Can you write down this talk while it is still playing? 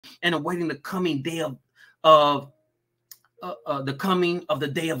and awaiting the coming day of the coming of the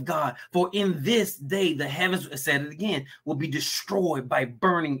day of God. For in this day, the heavens, I said it again, will be destroyed by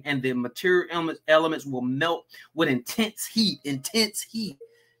burning, and the material elements will melt with intense heat. Intense heat.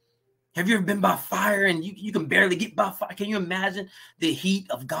 Have you ever been by fire and you can barely get by fire? Can you imagine the heat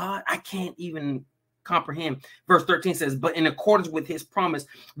of God? I can't even comprehend. Verse 13 says, but in accordance with his promise,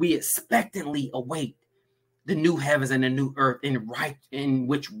 we expectantly await the new heavens and the new earth in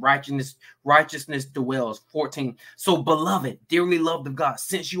which righteousness dwells. 14. So beloved, dearly loved of God,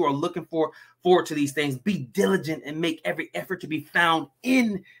 since you are looking forward to these things, be diligent and make every effort to be found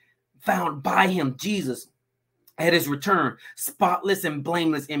by him, Jesus, at his return, spotless and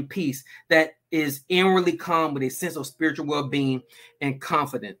blameless in peace, that is inwardly calm with a sense of spiritual well-being and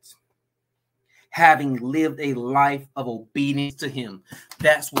confidence, having lived a life of obedience to him.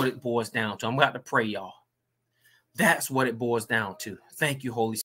 That's what it boils down to. I'm about to pray, y'all. That's what it boils down to. Thank you, Holy Spirit.